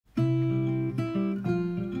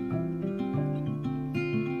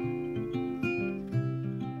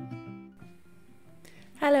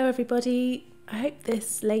everybody, I hope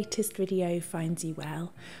this latest video finds you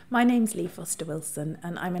well. My name's Lee Foster Wilson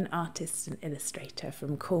and I'm an artist and illustrator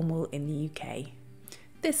from Cornwall in the UK.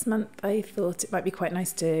 This month I thought it might be quite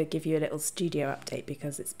nice to give you a little studio update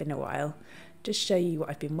because it's been a while. Just show you what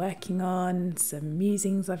I've been working on, some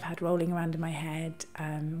musings I've had rolling around in my head,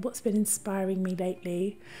 what's been inspiring me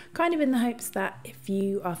lately, kind of in the hopes that if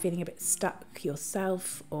you are feeling a bit stuck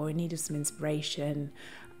yourself or in need of some inspiration,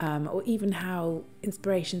 or even how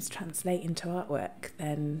inspirations translate into artwork,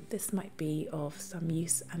 then this might be of some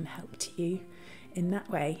use and help to you in that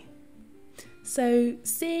way. So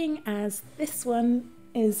seeing as this one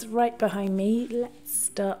is right behind me, let's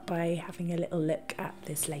start by having a little look at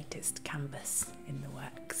this latest canvas in the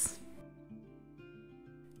works.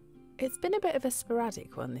 It's been a bit of a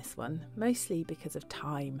sporadic one, this one, mostly because of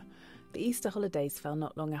time. The Easter holidays fell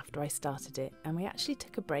not long after I started it, and we actually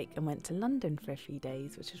took a break and went to London for a few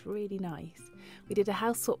days, which was really nice. We did a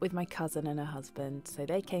house swap with my cousin and her husband, so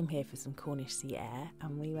they came here for some Cornish sea air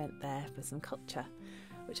and we went there for some culture,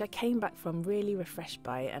 which I came back from really refreshed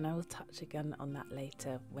by, and I will touch again on that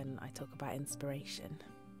later when I talk about inspiration.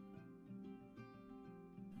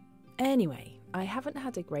 Anyway, I haven't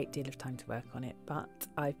had a great deal of time to work on it, but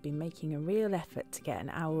I've been making a real effort to get an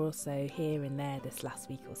hour or so here and there this last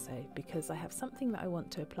week or so, because I have something that I want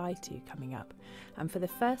to apply to coming up, and for the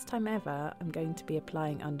first time ever I'm going to be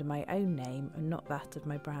applying under my own name and not that of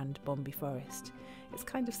my brand Bombay Forest. It's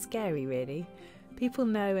kind of scary really. People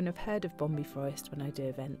know and have heard of Bombay Forest when I do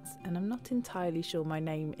events, and I'm not entirely sure my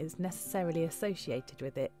name is necessarily associated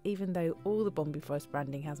with it, even though all the Bombay Forest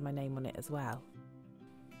branding has my name on it as well.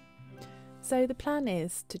 So the plan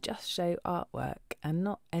is to just show artwork and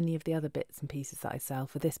not any of the other bits and pieces that I sell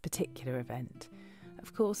for this particular event.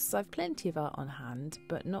 Of course, I've plenty of art on hand,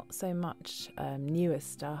 but not so much newer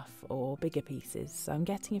stuff or bigger pieces, so I'm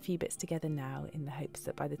getting a few bits together now in the hopes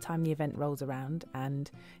that by the time the event rolls around, and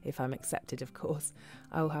if I'm accepted of course,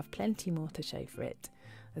 I will have plenty more to show for it.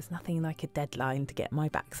 There's nothing like a deadline to get my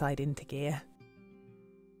backside into gear.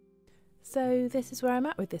 So this is where I'm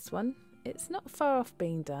at with this one. It's not far off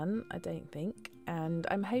being done, I don't think, and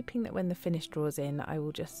I'm hoping that when the finish draws in I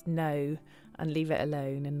will just know and leave it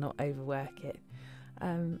alone and not overwork it.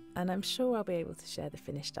 And I'm sure I'll be able to share the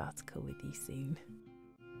finished article with you soon.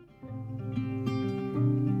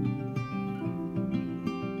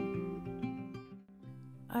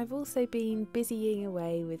 I've also been busying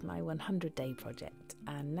away with my 100-day project,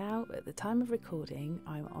 and now at the time of recording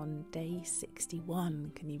I'm on day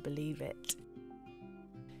 61, can you believe it?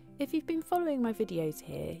 If you've been following my videos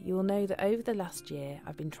here, you will know that over the last year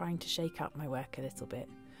I've been trying to shake up my work a little bit.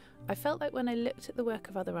 I felt like when I looked at the work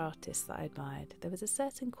of other artists that I admired, there was a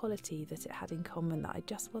certain quality that it had in common that I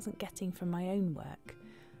just wasn't getting from my own work.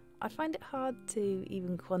 I find it hard to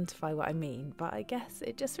even quantify what I mean, but I guess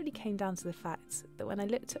it just really came down to the fact that when I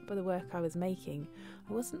looked at the work I was making,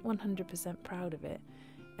 I wasn't 100% proud of it,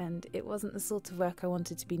 and it wasn't the sort of work I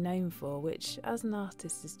wanted to be known for, which as an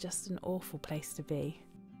artist is just an awful place to be.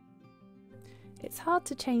 It's hard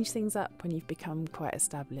to change things up when you've become quite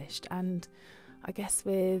established, and I guess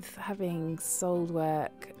with having sold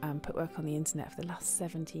work and put work on the internet for the last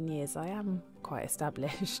 17 years, I am quite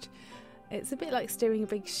established. It's a bit like steering a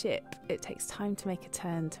big ship. It takes time to make a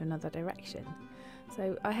turn to another direction.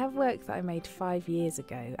 So I have work that I made 5 years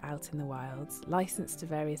ago out in the wilds, licensed to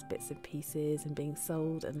various bits and pieces and being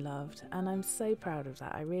sold and loved, and I'm so proud of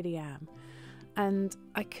that, I really am. And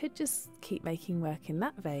I could just keep making work in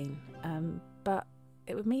that vein, but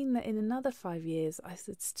it would mean that in another 5 years I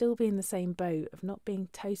would still be in the same boat of not being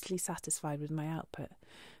totally satisfied with my output.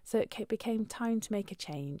 So it became time to make a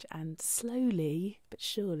change, and slowly but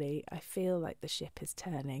surely I feel like the ship is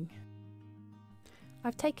turning.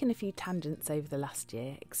 I've taken a few tangents over the last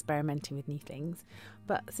year, experimenting with new things,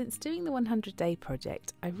 but since doing the 100-day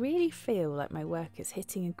project I really feel like my work is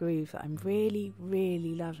hitting a groove that I'm really,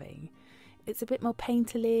 really loving. It's a bit more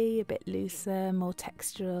painterly, a bit looser, more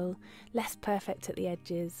textural, less perfect at the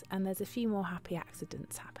edges, and there's a few more happy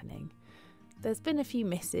accidents happening. There's been a few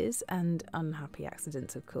misses and unhappy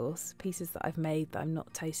accidents, of course, pieces that I've made that I'm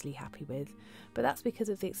not totally happy with, but that's because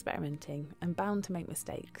of the experimenting. I'm bound to make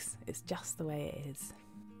mistakes, it's just the way it is.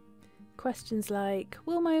 Questions like,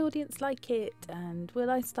 will my audience like it? And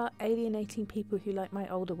will I start alienating people who like my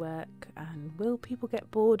older work? And will people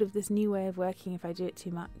get bored of this new way of working if I do it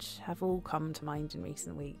too much? Have all come to mind in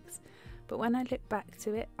recent weeks. But when I look back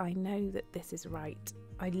to it, I know that this is right.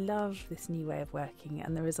 I love this new way of working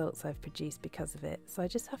and the results I've produced because of it. So I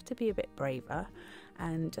just have to be a bit braver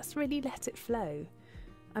and just really let it flow.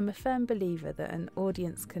 I'm a firm believer that an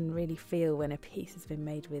audience can really feel when a piece has been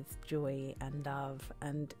made with joy and love,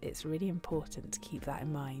 and it's really important to keep that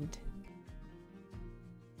in mind.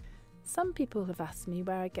 Some people have asked me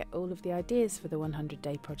where I get all of the ideas for the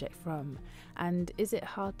 100-day project from, and is it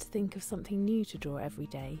hard to think of something new to draw every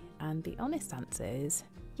day? And the honest answer is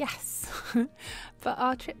yes. But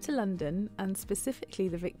our trip to London, and specifically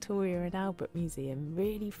the Victoria and Albert Museum,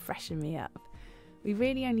 really freshened me up. We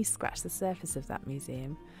really only scratched the surface of that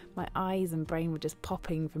museum. My eyes and brain were just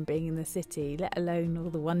popping from being in the city, let alone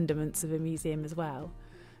all the wonderments of a museum as well.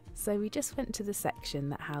 So we just went to the section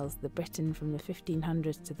that housed the Britain from the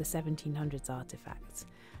 1500s to the 1700s artefacts,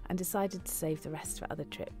 and decided to save the rest for other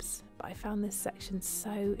trips. But I found this section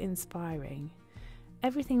so inspiring.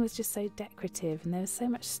 Everything was just so decorative, and there was so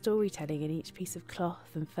much storytelling in each piece of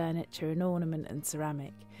cloth and furniture and ornament and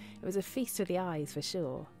ceramic. It was a feast for the eyes for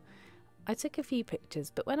sure. I took a few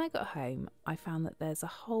pictures, but when I got home I found that there's a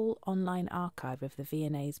whole online archive of the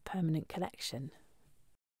V&A's permanent collection.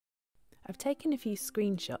 I've taken a few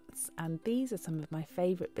screenshots, and these are some of my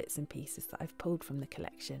favourite bits and pieces that I've pulled from the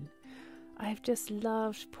collection. I have just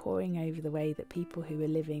loved poring over the way that people who were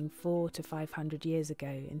living 400 to 500 years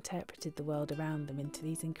ago interpreted the world around them into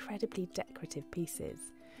these incredibly decorative pieces.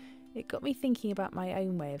 It got me thinking about my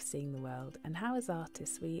own way of seeing the world, and how as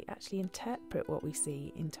artists we actually interpret what we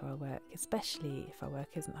see into our work, especially if our work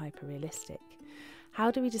isn't hyper-realistic.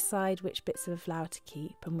 How do we decide which bits of a flower to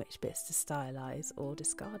keep and which bits to stylise or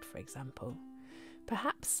discard, for example?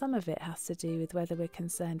 Perhaps some of it has to do with whether we're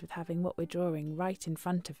concerned with having what we're drawing right in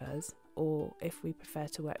front of us, or if we prefer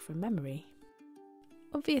to work from memory.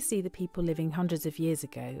 Obviously, the people living hundreds of years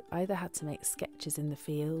ago either had to make sketches in the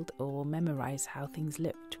field or memorise how things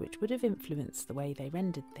looked, which would have influenced the way they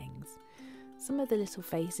rendered things. Some of the little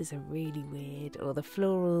faces are really weird, or the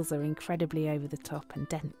florals are incredibly over the top and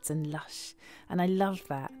dense and lush, and I love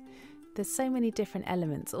that. There's so many different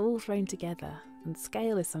elements all thrown together, and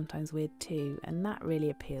scale is sometimes weird too, and that really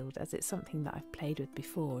appealed as it's something that I've played with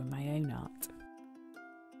before in my own art.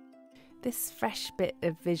 This fresh bit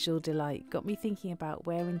of visual delight got me thinking about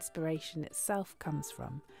where inspiration itself comes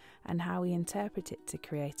from and how we interpret it to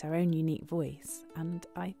create our own unique voice, and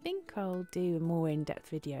I think I'll do a more in-depth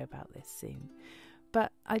video about this soon.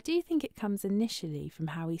 But I do think it comes initially from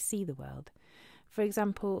how we see the world. For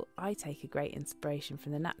example, I take a great inspiration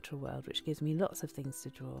from the natural world, which gives me lots of things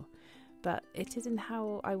to draw, but it is in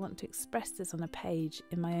how I want to express this on a page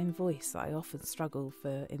in my own voice that I often struggle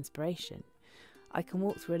for inspiration. I can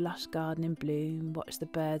walk through a lush garden in bloom, watch the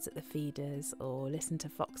birds at the feeders, or listen to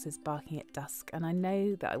foxes barking at dusk, and I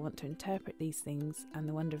know that I want to interpret these things and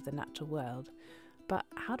the wonder of the natural world, but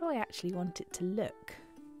how do I actually want it to look?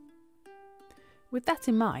 With that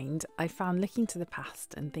in mind, I found looking to the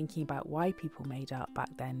past and thinking about why people made art back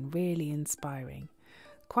then really inspiring.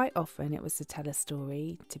 Quite often it was to tell a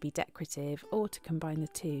story, to be decorative, or to combine the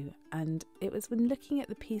two, and it was when looking at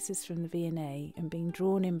the pieces from the V&A and being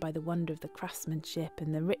drawn in by the wonder of the craftsmanship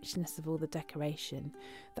and the richness of all the decoration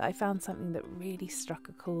that I found something that really struck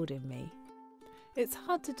a chord in me. It's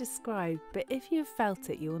hard to describe, but if you've felt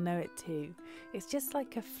it, you'll know it too. It's just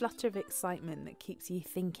like a flutter of excitement that keeps you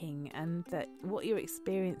thinking, and that what you're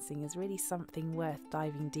experiencing is really something worth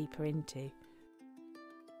diving deeper into.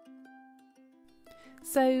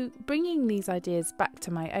 So, bringing these ideas back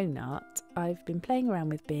to my own art, I've been playing around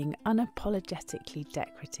with being unapologetically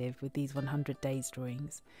decorative with these 100 days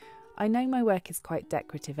drawings. I know my work is quite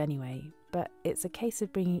decorative anyway, but it's a case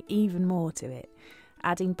of bringing even more to it,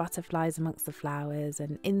 adding butterflies amongst the flowers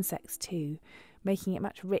and insects too, making it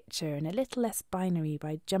much richer and a little less binary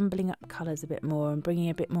by jumbling up colours a bit more and bringing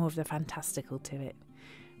a bit more of the fantastical to it.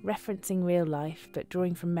 Referencing real life, but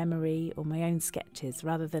drawing from memory or my own sketches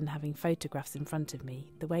rather than having photographs in front of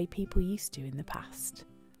me, the way people used to in the past.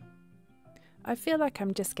 I feel like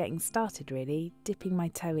I'm just getting started really, dipping my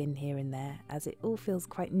toe in here and there, as it all feels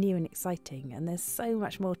quite new and exciting, and there's so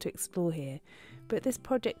much more to explore here, but this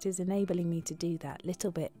project is enabling me to do that little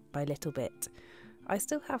bit by little bit. I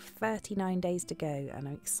still have 39 days to go, and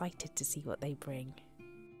I'm excited to see what they bring.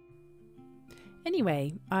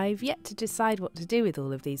 Anyway, I've yet to decide what to do with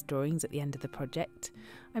all of these drawings at the end of the project.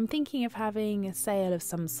 I'm thinking of having a sale of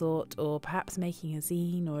some sort, or perhaps making a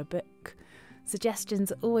zine or a book.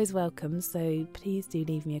 Suggestions are always welcome, so please do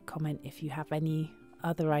leave me a comment if you have any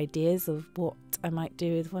other ideas of what I might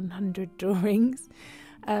do with 100 drawings.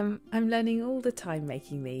 I'm learning all the time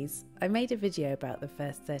making these. I made a video about the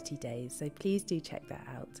first 30 days, so please do check that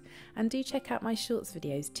out. And do check out my shorts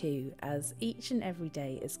videos too, as each and every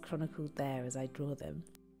day is chronicled there as I draw them.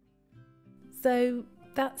 So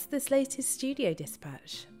that's this latest studio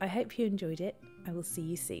dispatch. I hope you enjoyed it. I will see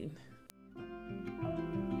you soon.